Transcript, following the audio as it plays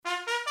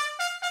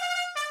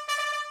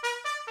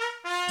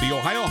The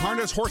Ohio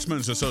Harness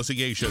Horsemen's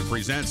Association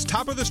presents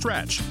Top of the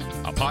Stretch,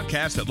 a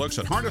podcast that looks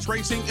at harness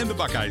racing in the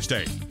Buckeye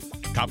State.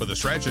 Top of the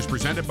Stretch is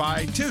presented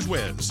by Tiz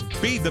Wiz.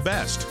 Be the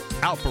best.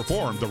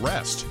 Outperform the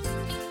rest.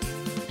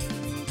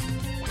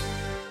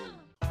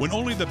 When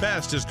only the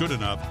best is good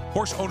enough,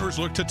 horse owners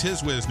look to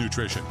Tiz Wiz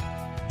Nutrition.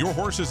 Your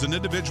horse is an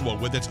individual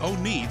with its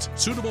own needs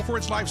suitable for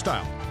its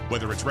lifestyle,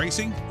 whether it's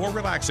racing or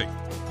relaxing.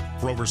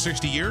 For over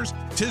 60 years,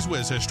 Tiz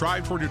Wiz has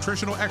strived for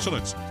nutritional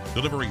excellence,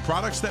 delivering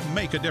products that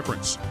make a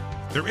difference.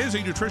 There is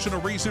a nutritional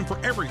reason for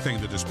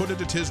everything that is put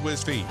into Tiz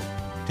Wiz feed.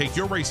 Take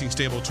your racing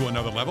stable to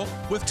another level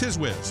with Tiz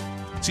Wiz.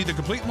 See the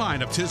complete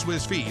line of Tiz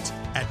Wiz feeds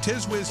at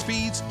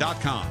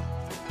tizwizfeeds.com.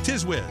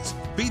 Tiz Wiz,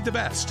 feed the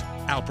best,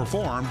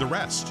 outperform the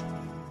rest.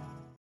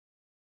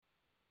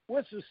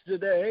 With us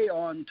today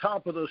on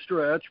Top of the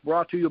Stretch,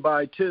 brought to you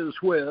by Tiz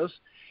Wiz,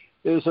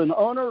 is an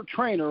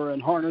owner-trainer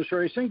in harness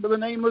racing by the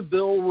name of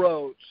Bill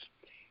Rhodes.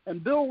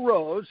 And Bill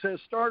Rhodes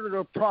has started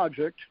a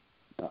project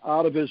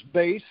out of his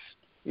base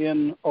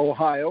in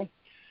Ohio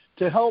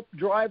to help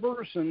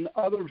drivers and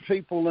other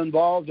people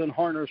involved in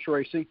harness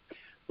racing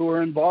who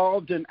are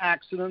involved in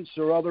accidents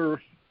or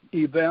other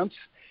events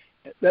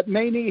that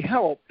may need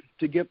help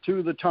to get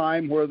through the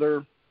time where they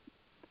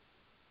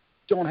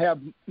don't have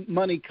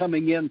money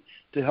coming in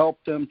to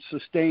help them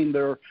sustain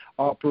their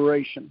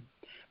operation.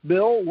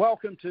 Bill,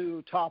 welcome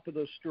to Top of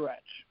the Stretch.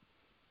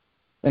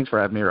 Thanks for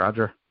having me,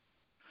 Roger.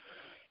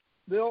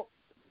 Bill,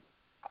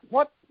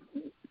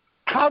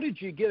 how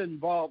did you get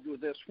involved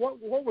with this? What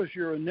was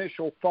your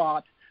initial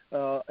thought,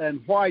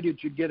 and why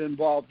did you get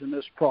involved in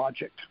this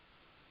project?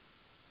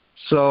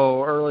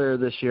 So earlier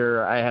this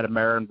year, I had a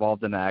mare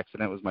involved in an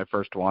accident. It was my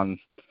first one,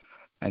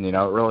 and it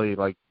really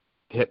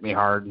hit me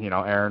hard.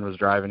 Aaron was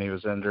driving; he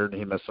was injured,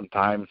 he missed some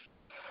time.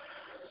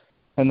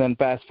 And then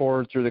fast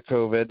forward through the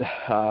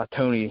COVID,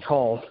 Tony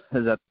Hall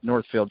is at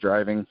Northfield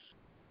driving,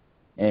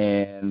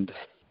 and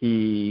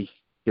he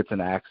gets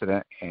in an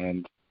accident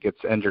and gets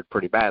injured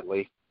pretty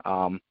badly.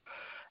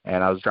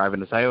 And I was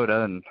driving to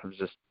Scioto, and I was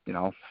just,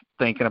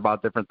 thinking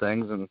about different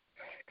things, and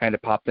kind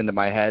of popped into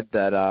my head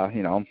that,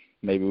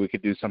 maybe we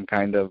could do some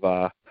kind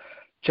of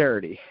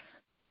charity.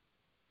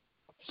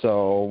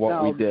 So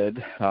what we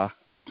did, go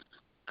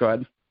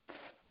ahead.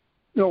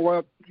 No,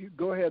 well,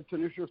 go ahead,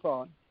 finish your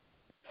thought.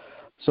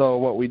 So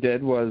what we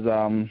did was,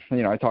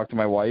 I talked to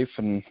my wife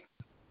and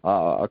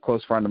a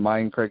close friend of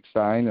mine, Craig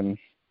Stein,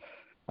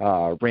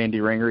 and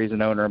Randy Ringer. He's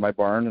an owner of my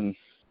barn, and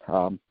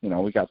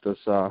we got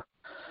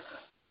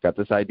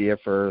this idea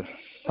for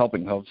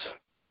Helping Hooves.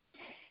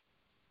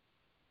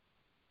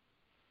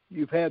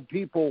 You've had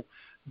people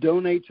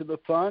donate to the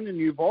fund, and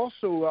you've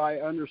also,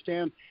 I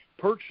understand,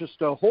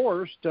 purchased a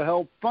horse to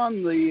help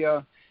fund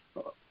the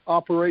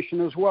operation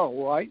as well,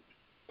 right?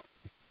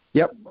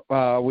 Yep.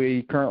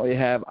 We currently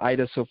have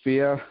Ida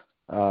Sophia.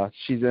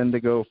 She's in to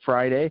go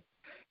Friday.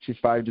 She's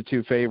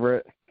 5-2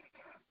 favorite.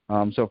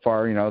 So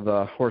far,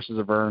 the horses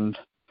have earned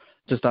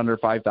just under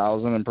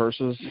 $5,000 in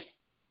purses.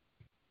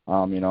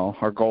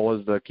 Our goal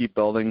is to keep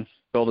build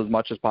as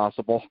much as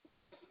possible.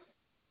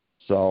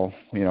 So,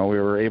 we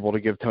were able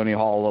to give Tony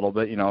Hall a little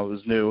bit. It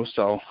was new,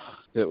 so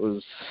it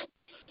was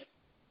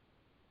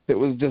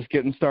just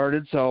getting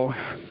started. So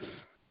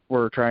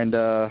we're trying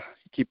to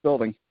keep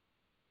building.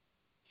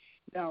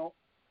 Now,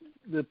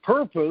 the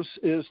purpose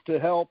is to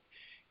help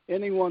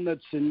anyone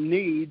that's in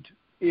need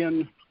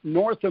in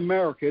North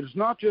America. It's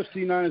not just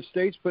the United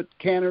States, but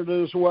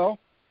Canada as well.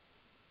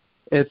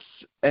 It's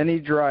any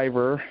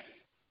driver,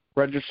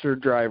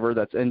 registered driver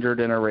that's injured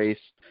in a race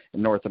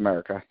in North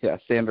America. Yeah,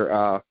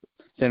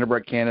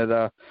 Standardbred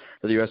Canada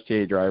or the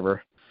USTA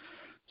driver.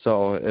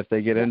 So if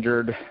they get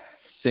injured,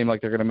 seem like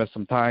they're going to miss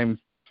some time,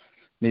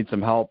 need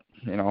some help,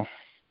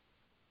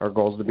 our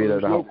goal is to be there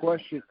to help. No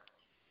question.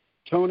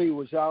 Tony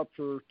was out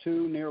for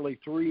nearly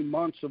 3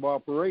 months of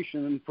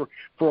operation, and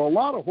for a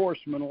lot of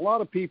horsemen, a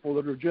lot of people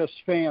that are just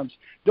fans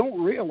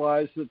don't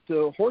realize that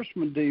the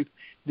horsemen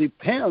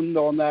depend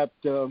on that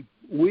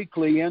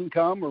weekly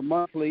income or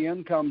monthly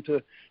income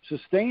to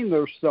sustain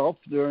themselves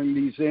during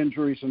these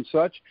injuries and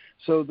such.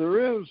 So there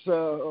is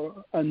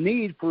a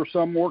need for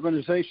some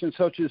organizations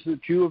such as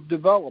that you have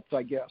developed,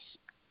 I guess.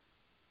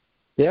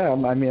 Yeah,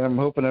 I'm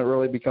hoping it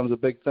really becomes a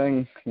big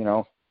thing,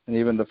 and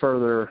even to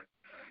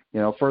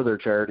further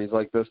charities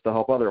like this to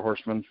help other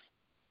horsemen,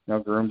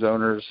 grooms,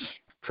 owners,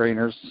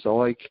 trainers,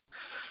 so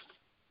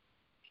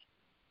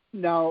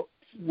Now,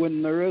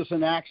 when there is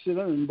an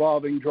accident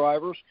involving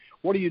drivers,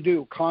 what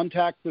do?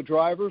 Contact the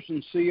drivers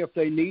and see if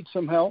they need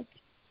some help?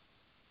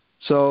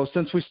 So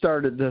since we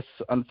started this,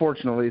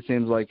 unfortunately, it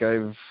seems like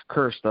I've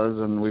cursed us,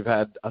 and we've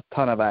had a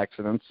ton of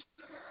accidents,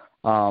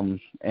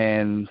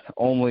 and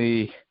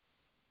only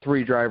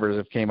 3 drivers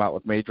have came out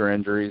with major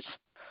injuries.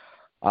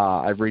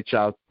 I've reached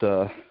out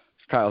to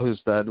Kyle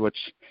Husted, which,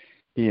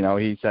 he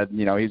said,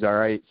 he's all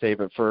right, save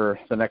it for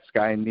the next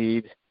guy in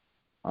need.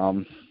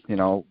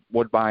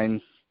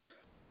 Woodbine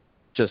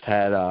just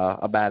had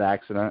a bad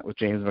accident with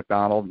James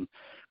McDonald and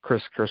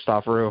Chris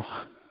Christoforou.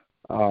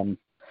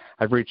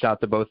 I've reached out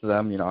to both of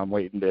them. I'm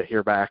waiting to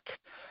hear back.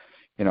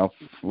 If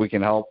we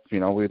can help,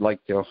 we'd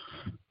like to.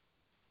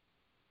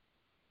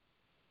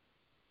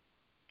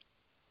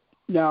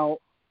 Now,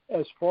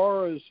 as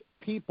far as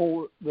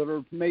people that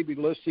are maybe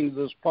listening to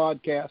this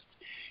podcast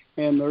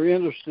and they're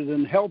interested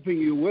in helping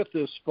you with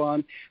this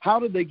fund, how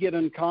do they get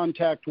in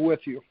contact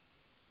with you?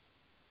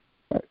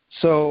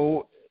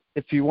 So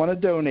if you want to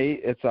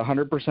donate, it's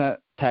 100%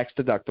 tax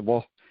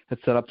deductible.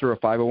 It's set up through a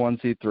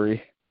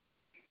 501c3.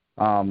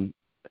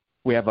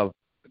 We have a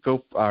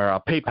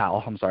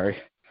PayPal.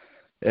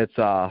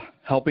 It's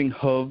Helping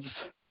Hooves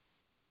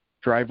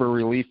Driver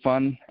Relief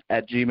Fund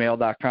at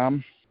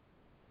gmail.com.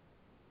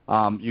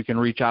 You can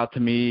reach out to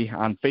me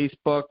on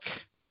Facebook,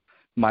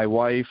 my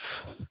wife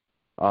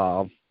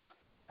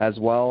as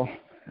well.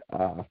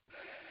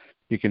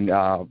 You can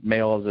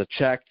mail as a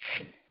check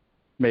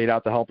made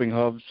out to Helping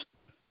Hooves.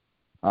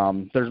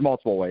 There's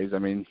multiple ways. I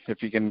mean,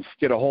 if you can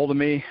get a hold of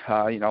me,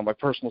 my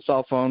personal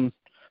cell phone,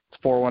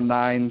 it's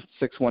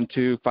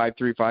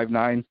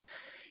 419-612-5359.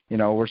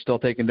 We're still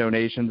taking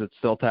donations. It's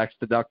still tax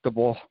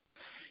deductible.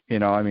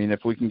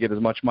 If we can get as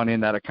much money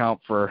in that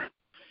account for,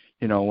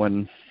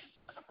 when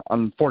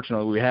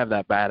unfortunately we have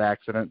that bad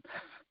accident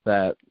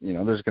that,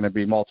 there's going to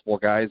be multiple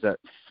guys that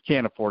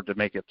can't afford to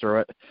make it through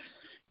it.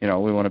 We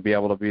want to be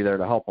able to be there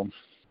to help them.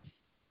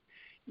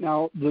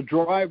 Now, the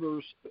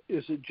drivers,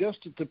 is it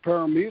just at the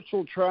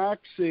pari-mutuel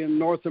tracks in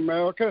North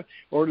America,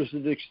 or does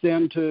it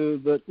extend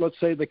to, let's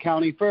say, the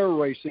county fair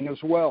racing as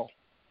well?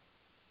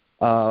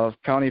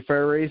 County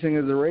fair racing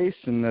is a race,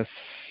 and if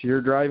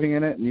you're driving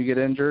in it and you get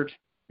injured,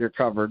 you're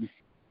covered.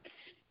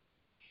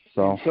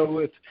 So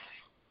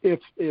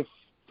if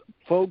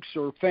folks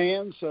or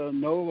fans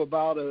know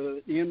about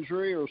an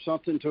injury or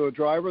something to a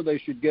driver, they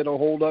should get a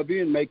hold of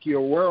you and make you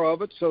aware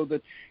of it so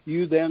that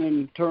you then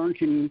in turn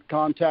can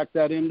contact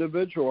that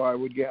individual, I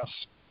would guess.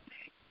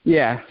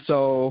 Yeah.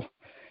 So,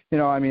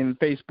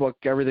 Facebook,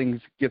 everything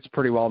gets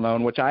pretty well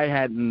known, which I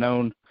hadn't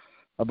known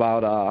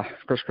about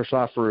Chris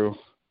Christoforou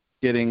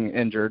getting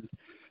injured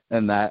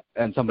and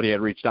somebody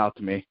had reached out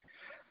to me.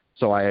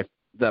 But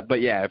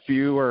if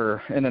you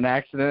are in an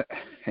accident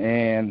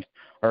and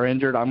are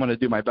injured, I'm going to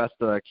do my best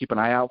to keep an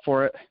eye out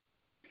for it.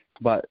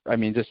 But,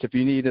 just if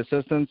you need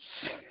assistance,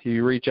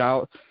 you reach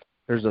out.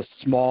 There's a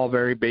small,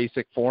 very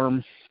basic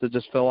form to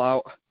just fill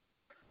out,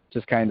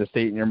 just kind of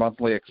stating your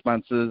monthly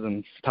expenses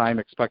and time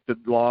expected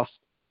loss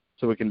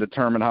so we can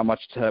determine how much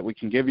we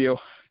can give you.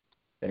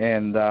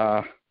 And,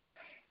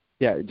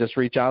 just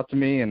reach out to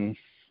me, and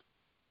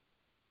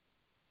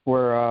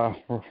we're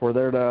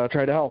there to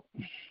try to help.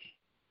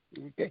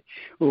 Okay.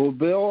 Well,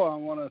 Bill, I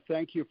want to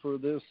thank you for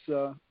this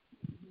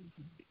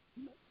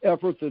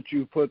effort that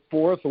you put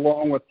forth,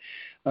 along with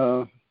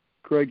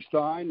Craig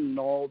Stein and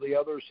all the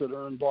others that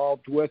are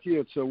involved with you.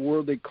 It's a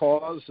worthy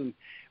cause, and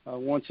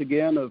once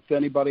again, if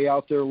anybody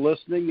out there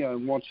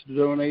listening wants to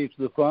donate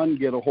to the fund,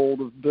 get a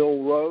hold of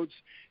Bill Rhodes,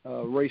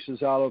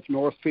 races out of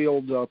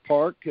Northfield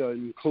Park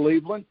in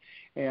Cleveland,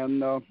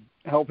 and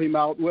help him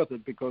out with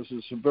it, because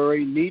it's a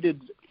very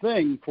needed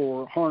thing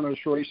for harness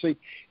racing.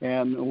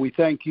 And we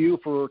thank you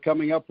for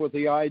coming up with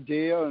the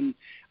idea and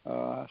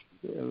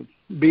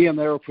being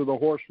there for the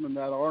horsemen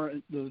that are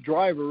the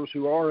drivers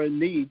who are in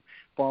need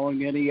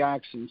following any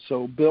accidents.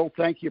 So, Bill,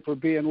 thank you for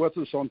being with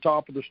us on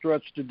Top of the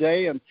Stretch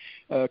today, and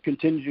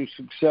continued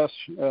success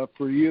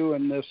for you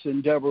in this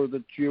endeavor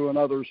that you and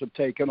others have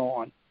taken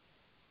on.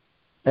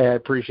 Hey, I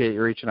appreciate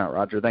you reaching out,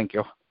 Roger. Thank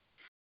you.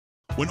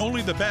 When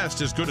only the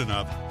best is good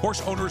enough,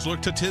 horse owners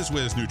look to Tiz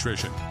Wiz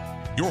Nutrition.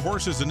 Your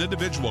horse is an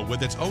individual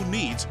with its own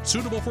needs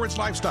suitable for its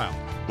lifestyle,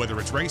 whether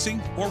it's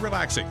racing or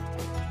relaxing.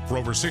 For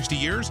over 60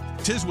 years,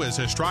 Tiz Wiz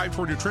has strived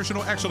for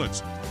nutritional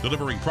excellence,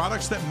 delivering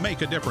products that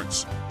make a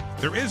difference.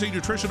 There is a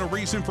nutritional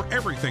reason for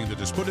everything that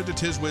is put into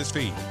Tiz Wiz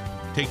feed.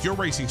 Take your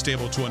racing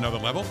stable to another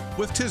level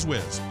with Tiz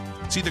Wiz.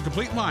 See the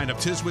complete line of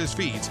Tiz Wiz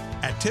feeds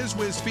at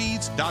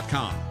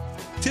tizwizfeeds.com.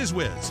 Tiz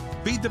Wiz,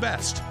 feed the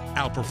best,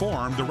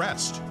 outperform the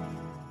rest.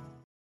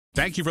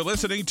 Thank you for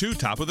listening to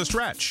Top of the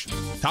Stretch.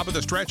 Top of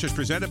the Stretch is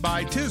presented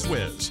by Tiz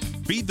Wiz.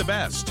 Feed the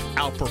best,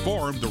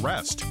 outperform the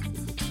rest.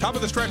 Top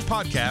of the Stretch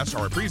podcasts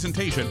are a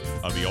presentation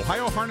of the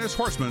Ohio Harness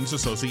Horsemen's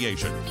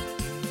Association.